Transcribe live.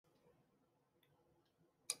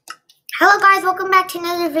Hello guys, welcome back to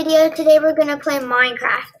another video. Today we're going to play Minecraft.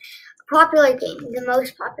 A popular game, the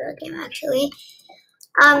most popular game actually.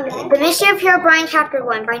 The Mystery of Herobrine Chapter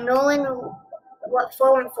 1 by Nolan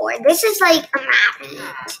 414. This is like a map in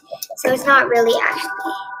it, so it's not really actually.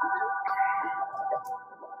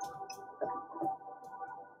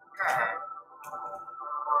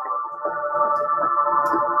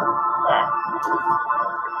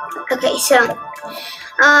 Okay, so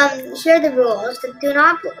here are the rules. Do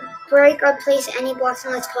not break or place any blocks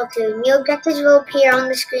unless called to. New objectives will appear on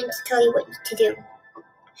the screen to tell you what to do.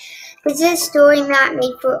 This is a story map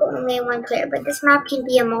made for only one player, but this map can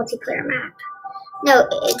be a multiplayer map. No,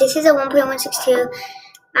 this is a 1.162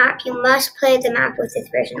 map. You must play the map with this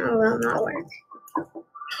version or it will not work.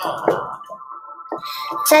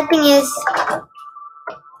 Sad thing is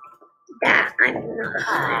that I'm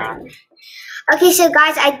not. Okay, so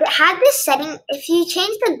guys, I had this setting. If you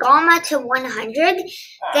change the gamma to 100,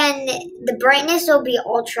 then the brightness will be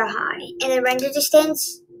ultra high, and the render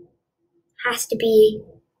distance has to be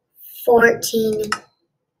 14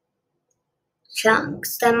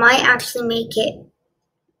 chunks. That might actually make it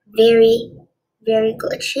very, very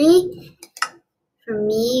glitchy for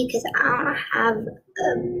me because I don't have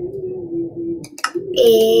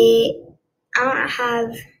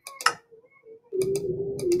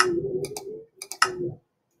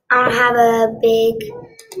a big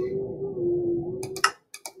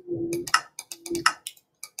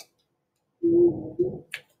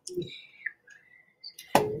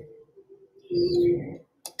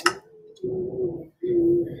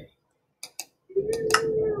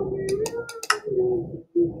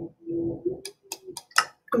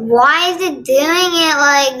Why is it doing it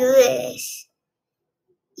like this?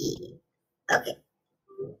 Okay.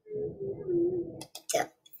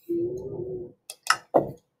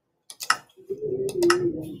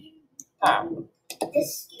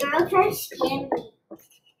 This girl tried to scam me.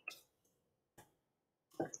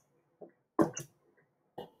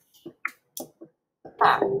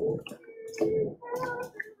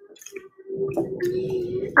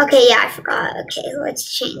 Okay, yeah, I forgot. Okay, let's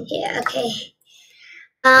change it. Okay.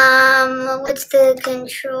 What's the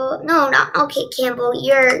control? No, not okay, Campbell.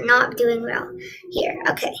 You're not doing well here.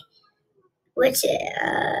 Okay. What's it?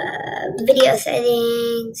 Video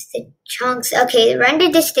settings, the chunks. Okay, the render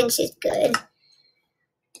distance is good.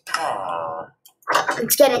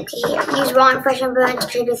 Let's get into here. Use raw and fresh environment to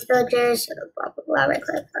trigger filters. Blah blah blah. Right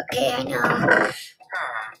click. Okay, I know.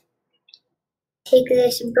 Take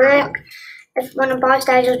this brick. If when a boss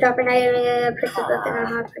dies, you'll drop an item. Put the book in the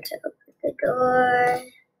hot. Put the door.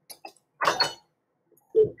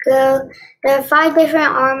 Go. There are 5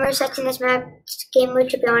 different armor sets in this map. This game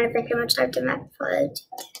which will be on adventure mode. Start the map flood.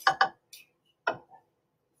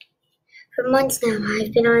 For months now,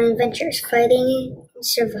 I've been on adventures, fighting and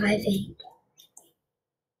surviving.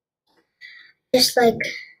 Just like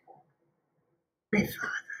my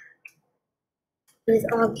father. It was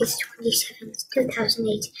August 27th,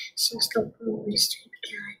 2008, since the whole mystery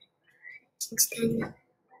began. Since then,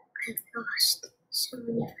 I've lost so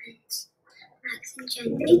many friends. Max and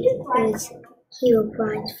Jen think it was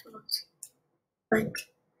Herobrine's fault, but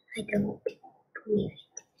I don't believe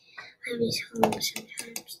it. I miss home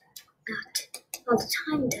sometimes, not all the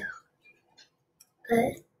time though.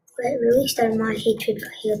 But what really started my hatred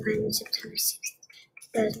for Herobrine was September 6th,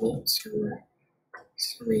 2008.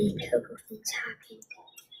 So many terrible things happened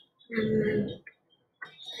when I'm around.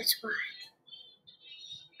 That's why I left.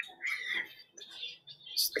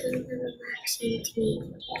 Still remember Max saying to me,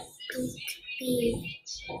 "Don't leave.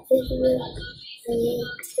 This will be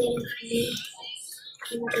exciting for me."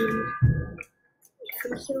 And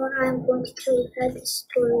from here on, I'm going to tell you how the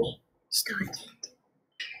story started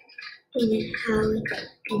and how it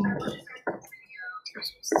ended.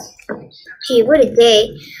 Gee, what a day.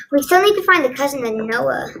 We still need to find the cousin of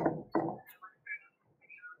Noah.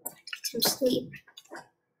 Get some sleep.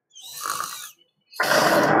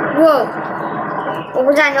 Whoa. What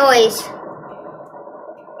was that noise?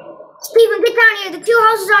 Steven, get down here. The 2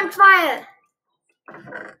 houses are on fire.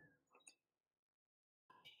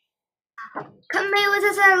 Come in with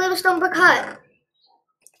us at our little stone brick hut.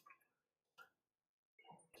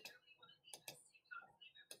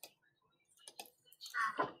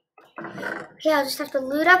 Okay, I'll just have to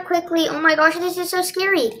loot up quickly. Oh my gosh, this is so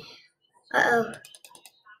scary. Uh-oh.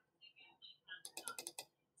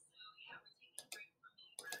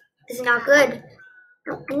 This is not good.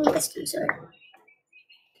 No, I need this stone sword.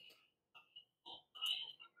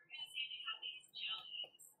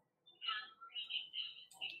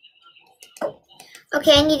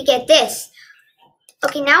 Okay, I need to get this.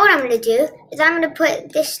 Okay, now what I'm going to do is I'm going to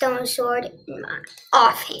put this stone sword in my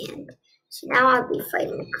offhand. So now I'll be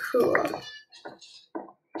fighting cool.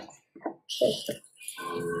 Okay.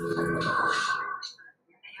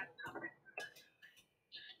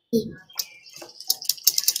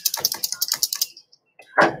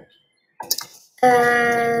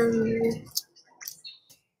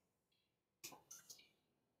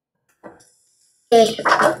 Okay,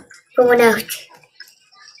 going out.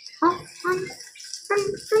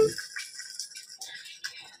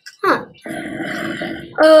 Huh.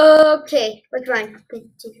 Okay, let's run. Okay,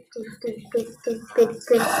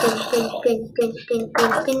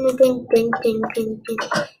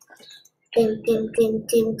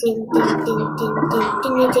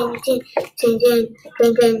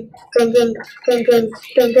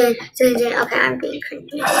 I'm being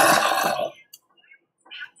cringy.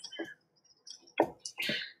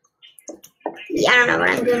 Yeah, I don't know what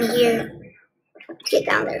I'm doing here. Get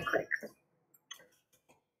down there quick.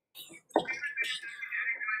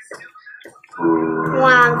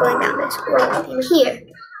 Wow, I'm going down this road in here.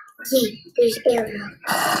 Yeah, there's arrow.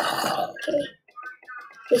 Okay.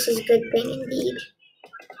 This is a good thing indeed.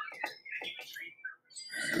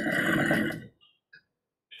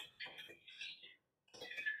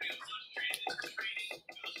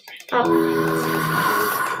 Oh.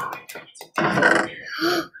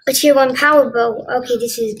 A tier 1 power bow. Okay,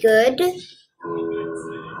 this is good.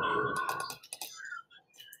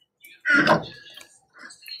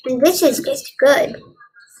 And this is just good.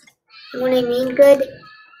 And when I mean good,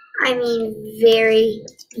 I mean very,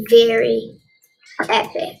 very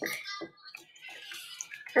epic.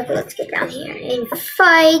 Okay, let's get down here and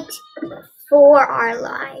fight for our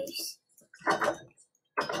lives.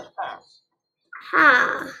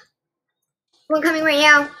 Huh. One coming right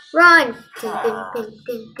now. Run! Okay,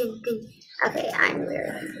 I'm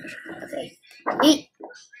weird. Okay. Yeet.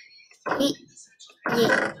 Yeet.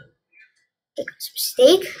 Yeet. Take some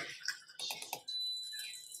steak.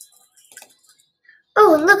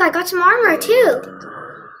 Oh, and look, I got some armor too.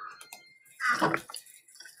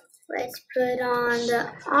 Let's put on the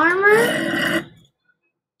armor.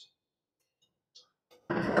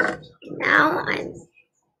 Now I'm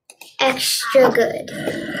extra good.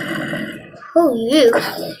 Who you?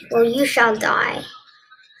 Well, you shall die.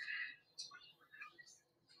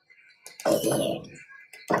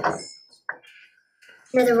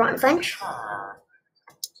 Another rotten punch.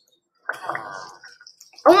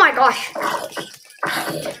 Oh my gosh.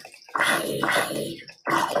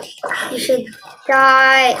 You should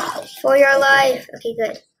die for your life. Okay,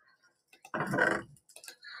 good.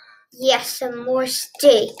 Yes, some more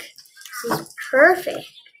steak. This is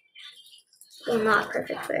perfect. Well, not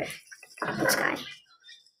perfect for this guy.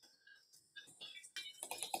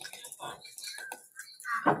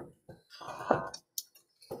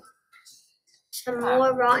 Some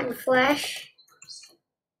more rotten flesh.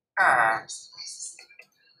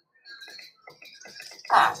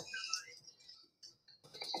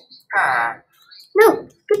 No,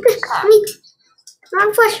 get this meat.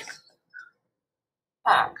 Rotten flesh.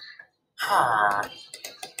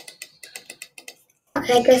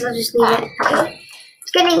 Okay, I guess I'll just leave it. Okay.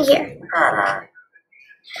 Let's get in here.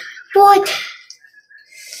 What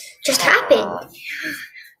just happened?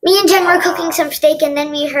 Me and Jen were cooking some steak and then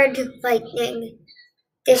we heard lightning.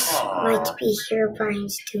 This might be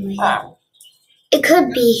Herobrine's doing. It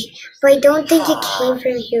could be, but I don't think it came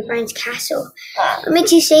from Herobrine's castle. What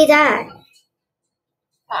made you say that?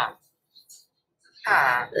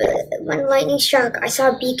 When lightning struck, I saw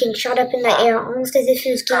a beacon shot up in the air, almost as if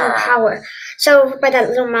it was gaining power. So over by that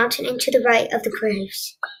little mountain and to the right of the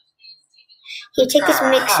graves. He'd take this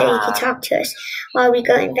mix so he could talk to us while we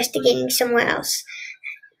go investigating somewhere else.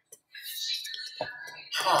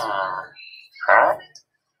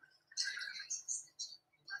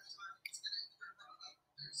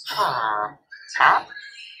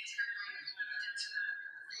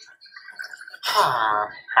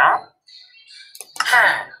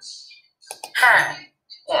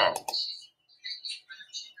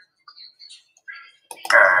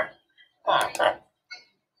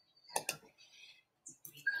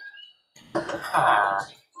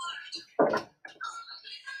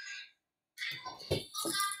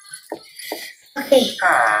 Okay,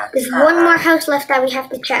 there's one more house left that we have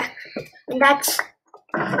to check, and that's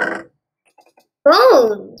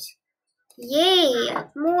bones. Yay,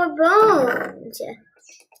 more bones.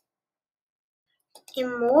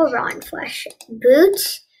 And more rotten flesh.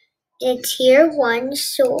 Boots and a tier 1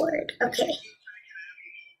 sword. Okay.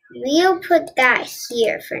 We'll put that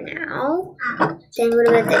here for now. Then what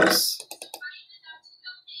about this?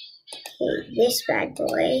 Okay, this bad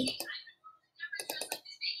boy.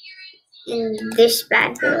 And this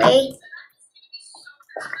bad boy.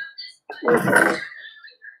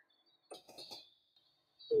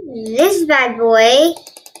 This bad boy.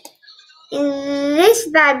 This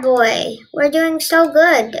bad boy. We're doing so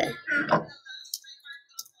good.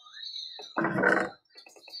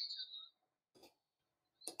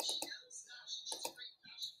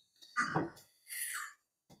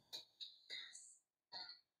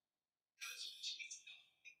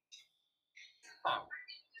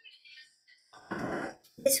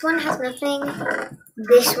 This one has nothing.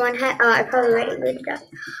 This one has. Oh, I probably already looted up.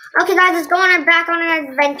 Okay, guys, let's go back on an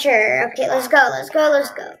adventure. Okay, let's go. Let's go.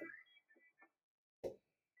 Let's go.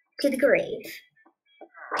 To the grave.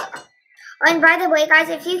 Oh, and by the way, guys,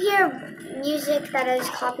 if you hear music that is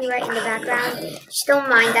copyright in the background, just don't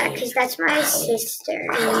mind that, because that's my sister.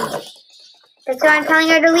 And that's why I'm telling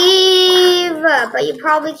her to leave. But you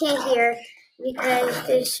probably can't hear because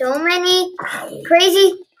there's so many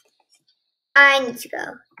crazy. I need to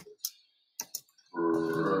go.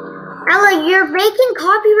 Ella, you're making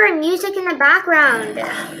copyright music in the background.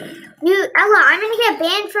 Ella, I'm gonna get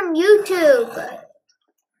banned from YouTube.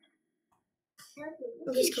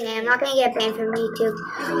 I'm just kidding. I'm not gonna get banned from YouTube.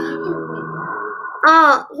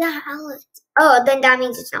 Oh, yeah, Ella. Oh, then that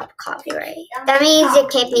means it's not copyright. That means it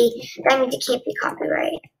can't be. That means it can't be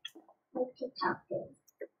copyright.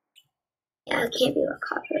 Yeah, it can't be a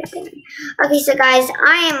copyright thing. Okay, so guys,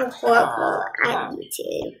 I am horrible at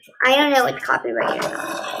YouTube. I don't know what's copyright or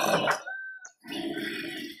not.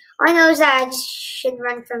 All I know is that I just should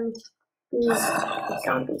run from these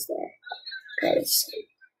zombies there, because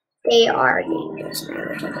they are dangerous. And I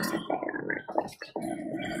wish I just had better armor equipped.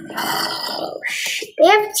 Oh shit! They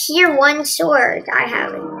have tier 1 sword. I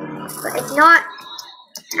haven't, but it's not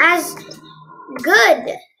as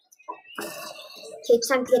good. Okay, it's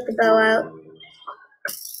time to get the bow out.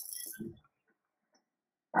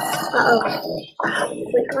 Uh-oh.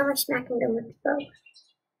 Wait, why am I smacking them with the bow?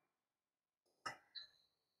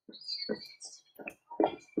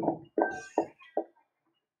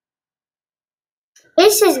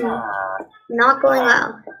 This is not going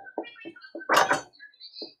well.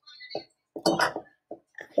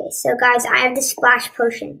 Okay, so guys, I have the splash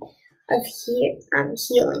potion of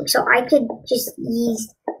healing, so I could just meet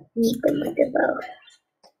them with the bow.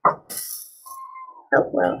 Oh,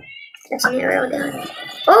 well, that's an arrow down.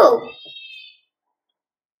 Oh!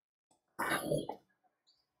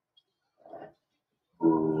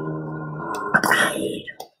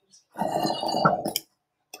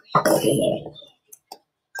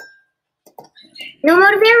 No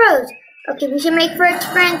more of arrows! Okay, we should make for a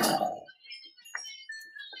sprint.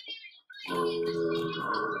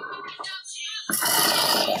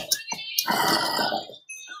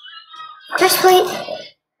 Just wait.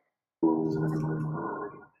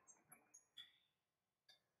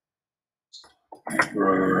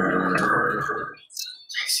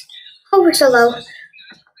 Oh, we're so low.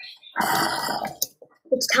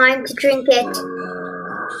 It's time to drink it.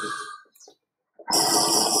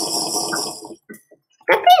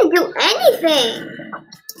 That didn't do anything.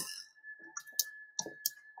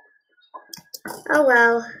 Oh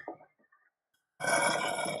well.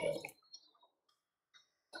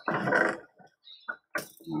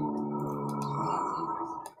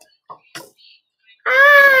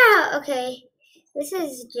 Ah, okay. This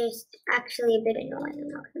is just actually a bit annoying, I'm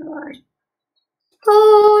not gonna lie.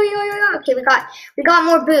 Oh, okay, we got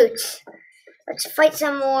more boots. Let's fight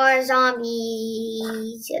some more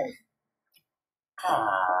zombies.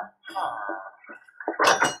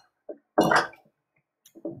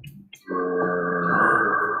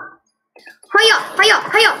 Hiya, hiya,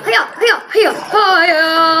 hiya, hiya, hiya, hiya,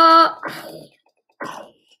 hiya.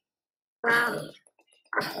 Wow.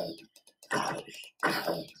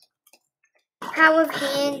 Power of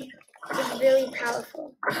hand is really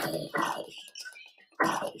powerful.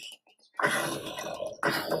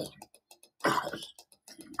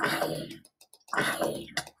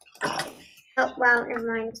 Oh, wow, never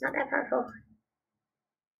mind. It's not that powerful.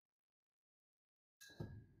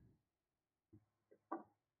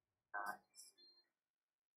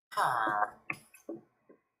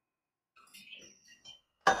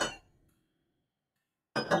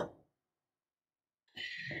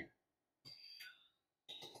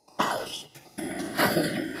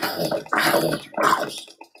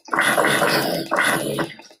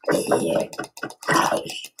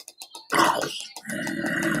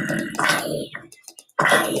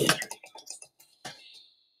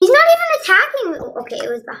 He's not even attacking me. Okay, it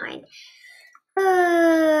was behind.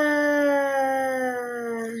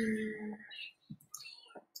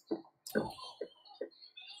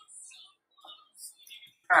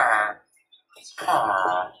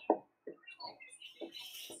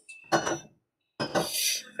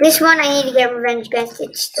 This one I need to get revenge against.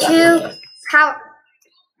 It's too power.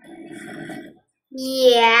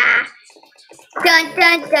 Yeah. Dun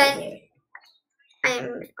dun dun.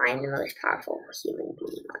 I'm the most powerful human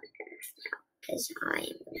being on earth now because I am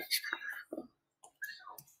the most powerful.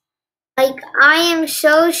 Like, I am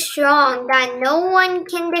so strong that no one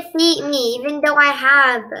can defeat me, even though I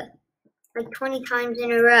have like 20 times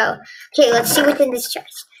in a row. Okay, let's see what's in this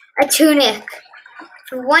chest. A tunic.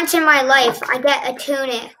 For once in my life, I get a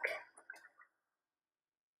tunic.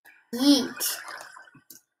 Yeet.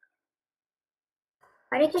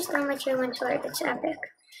 Why did I just throw my tier 1 sword? That's epic.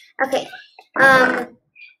 Okay. A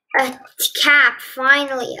cap,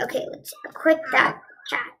 finally. Okay, let's equip that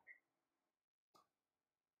cap.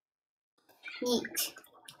 Yeet.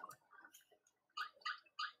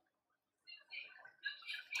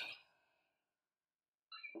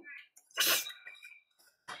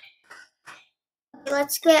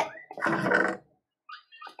 Let's get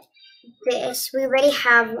this. We already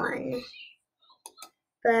have one.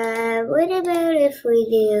 But what about if we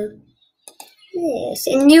do this?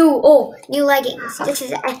 And new leggings. This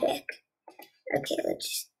is epic. Okay,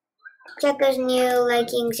 let's get those new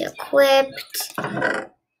leggings equipped.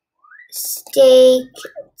 Steak.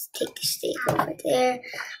 Let's take the steak over there.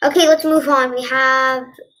 Okay, let's move on. We have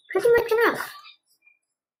pretty much enough.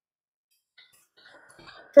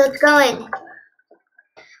 So let's go in.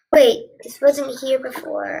 Wait, this wasn't here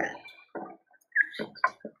before.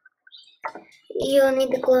 You'll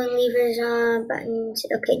need the glowing levers on buttons.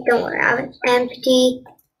 Okay, don't worry. I have an empty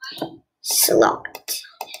slot.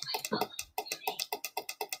 I'm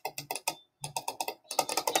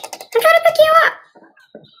trying to pick you up.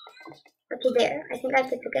 Okay, there. I think I have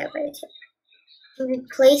to pick it up right here. It can be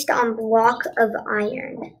placed on block of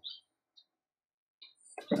iron.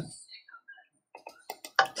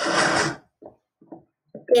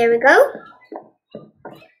 There we go.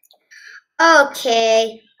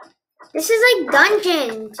 Okay. This is like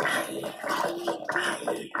dungeons.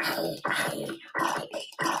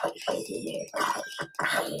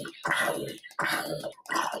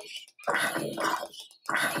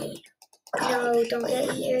 No, don't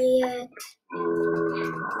get here yet.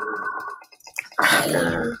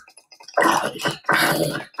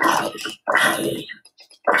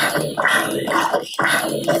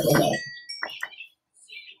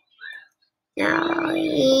 Now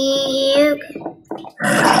you can.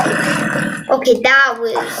 Okay, that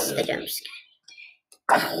was a jump scare.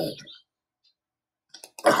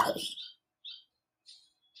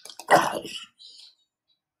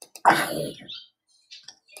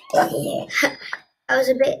 That was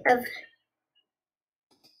a bit of.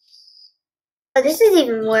 Oh, this is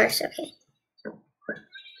even worse. Okay.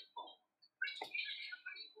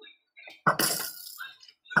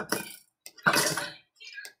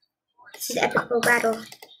 This is epic battle.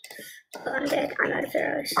 Oh, I'm dead. I'm out of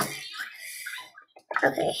arrows.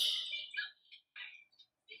 Okay.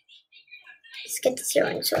 Let's get the tier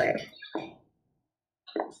 1 sword.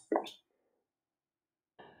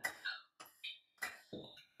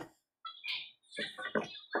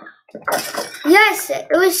 Yes, it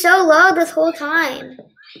was so low this whole time.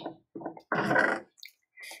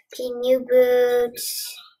 Okay, new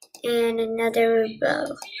boots and another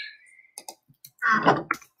bow.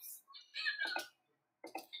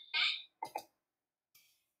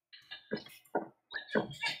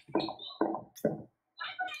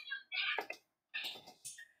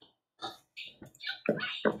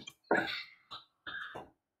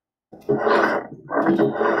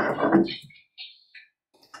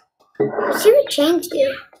 Let's see what chains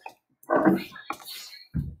do.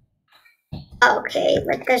 Okay,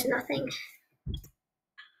 like there's nothing.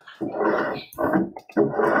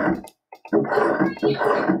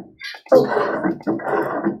 Oh.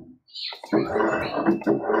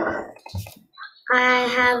 I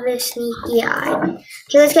have a sneaky eye.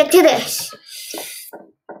 Okay, let's get to this.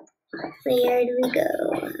 Where do we go?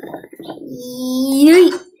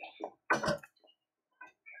 Yeet.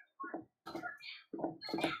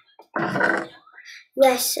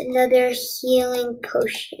 Yes, another healing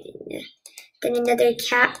potion. Then another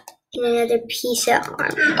cap and another piece of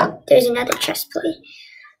armor. There's another chest plate.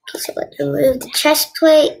 Okay, so let's remove the chest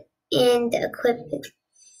plate and equip the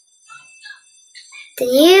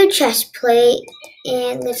new chest plate.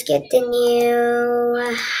 And let's get the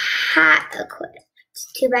new hat equipped. It's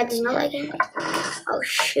too bad there's no leggings. Oh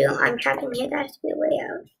shoot, I'm trapped in here. That has to be a way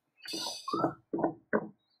out.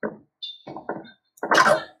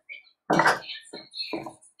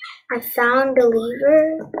 I found the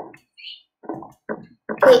lever.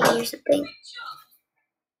 Wait, here's something.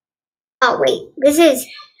 Oh wait, this is.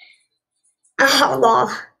 Oh lol.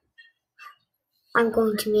 I'm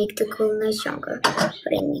going to make the coolness stronger, but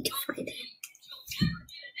I need to find it.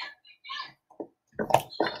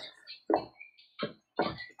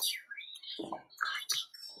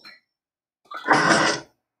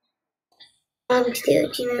 I'm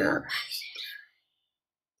still tuning up.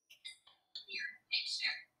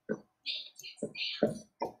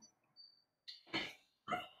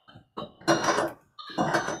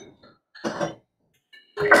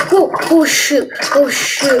 Oh shoot, oh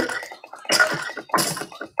shoot.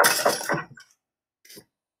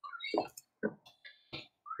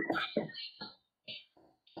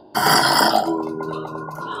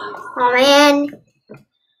 Oh man.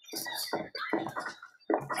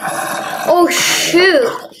 Oh shoot.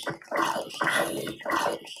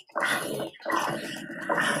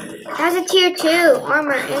 That's a tier 2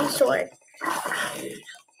 armor and sword.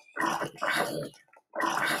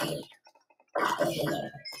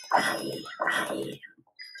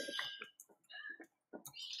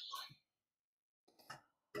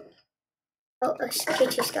 Oh, a tier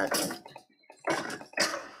 2 skeleton.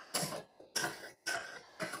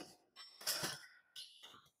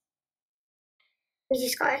 We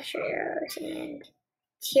just got extra arrows and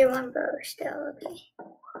tier 1 bow still, okay.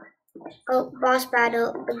 Oh, boss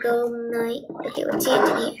battle, the golden knight. Okay, let's see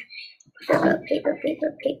what's in here. Paper.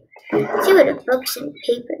 Let's see what the books and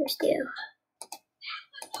papers do.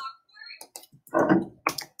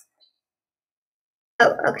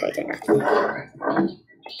 Oh, okay, they're not.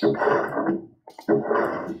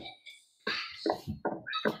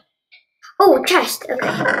 Oh, chest,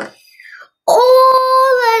 okay.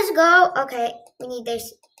 Oh, let's go. Okay, we need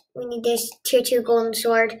this. We need this tier 2 golden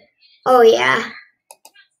sword. Oh, yeah.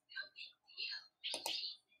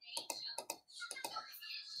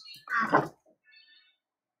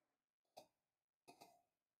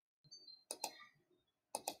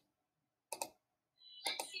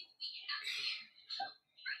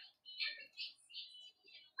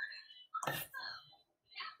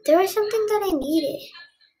 There was something that I needed.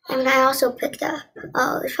 And I also picked up.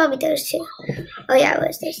 Oh, it's probably those two. Oh, yeah, it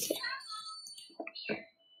was those two.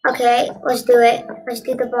 Okay, let's do it. Let's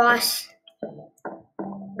do the boss.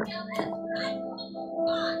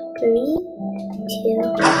 3,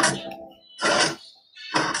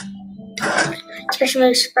 2. Special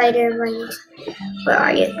move spider minus. Where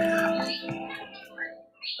are you?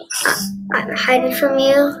 I'm hiding from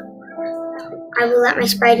you. I will let my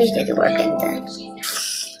spiders do the work and then.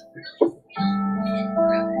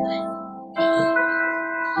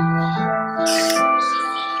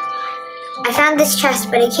 I found this chest,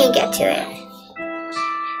 but I can't get to it.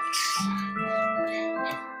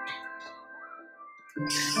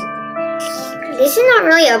 This is not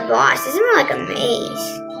really a boss. This is more like a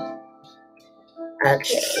maze.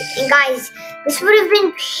 Okay, and guys, this would have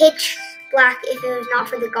been pitch black if it was not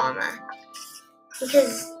for the gamma.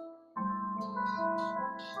 Because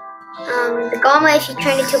the gamma, if you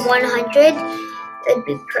turn it to 100, it'd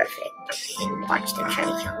be perfect. And watch them try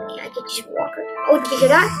to kill me. I could just walk around. Oh, did you hear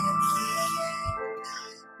that?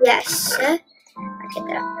 Yes. I get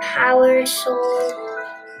that power soul.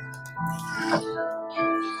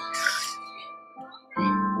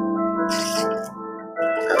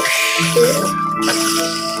 Oh shoot.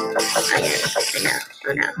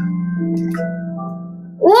 Oh no.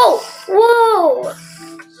 Whoa!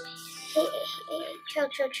 Hey,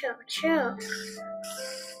 chill.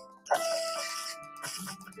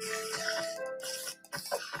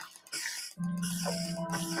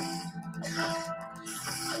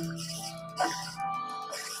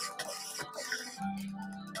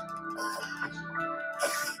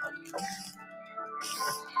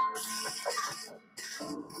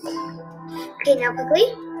 Okay, now quickly,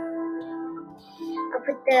 I'll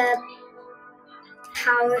put the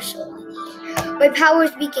power soul. My power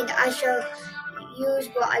is weakened. I shall use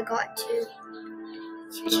what I got to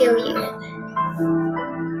kill you.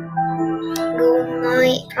 Golden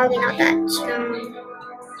Knight, probably not that strong.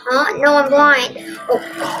 Huh? No, I'm blind.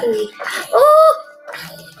 Oh!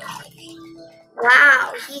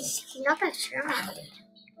 Wow, he's not that strong.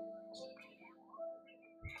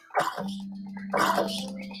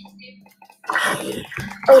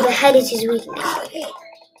 Oh, the head is his weakness. Okay.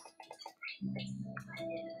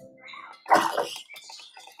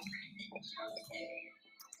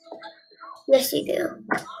 Yes, you do.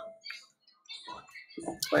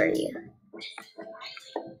 Where are you?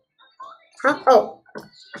 Huh? Oh.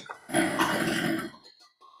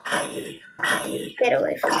 Get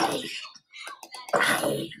away from me.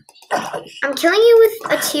 I'm killing you with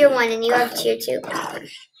a tier 1 and you have tier 2.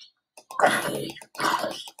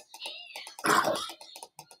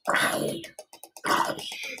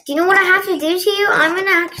 Do you know what I have to do to you? I'm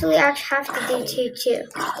gonna actually have to do to you too.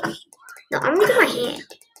 No, I'm gonna do my hand.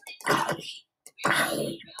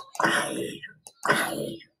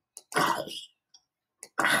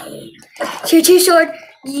 Choo-choo sword.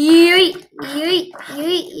 Yui, yui,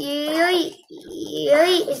 yui, yui,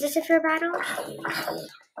 yui. Is this a fair battle?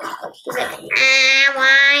 He's like,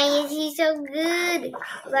 why is he so good?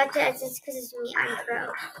 That's just because it's me. I'm pro.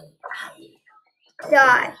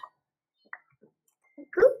 Die.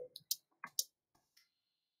 Boop.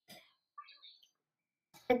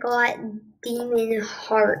 I got demon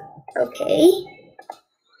heart. Okay.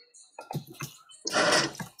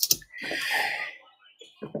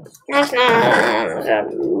 That's not.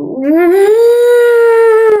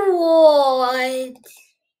 What?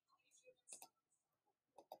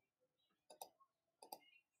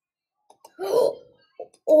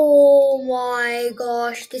 Oh my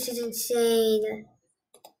gosh, this is insane.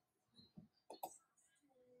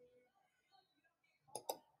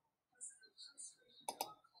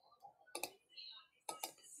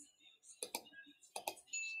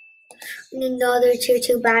 Another tier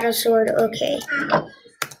 2 battle sword. Okay.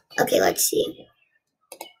 Okay, let's see.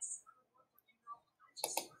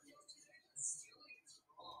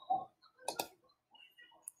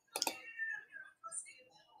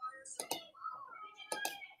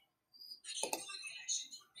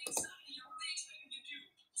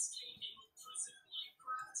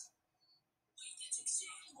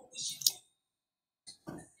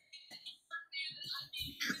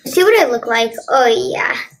 See what I look like? Oh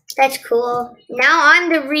yeah, that's cool. Now I'm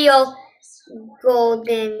the real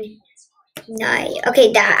golden knight.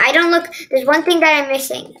 Okay, that I don't look. There's one thing that I'm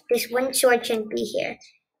missing. This one sword shouldn't be here.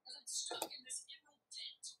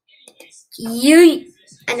 You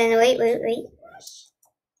and then wait.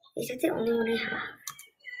 Is that the only one I have?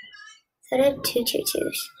 I thought I had two tier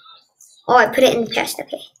 2s. Oh, I put it in the chest.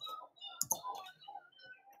 Okay.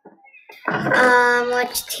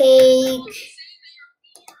 Let's take.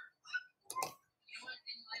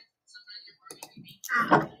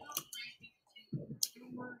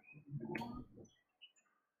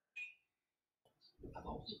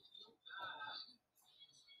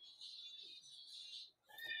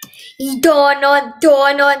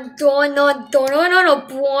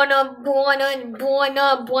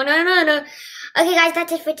 Okay, guys,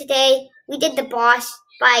 that's it for today. We did the boss.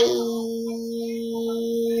 Bye.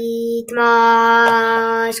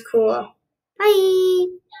 Tomorrow's cool. Bye.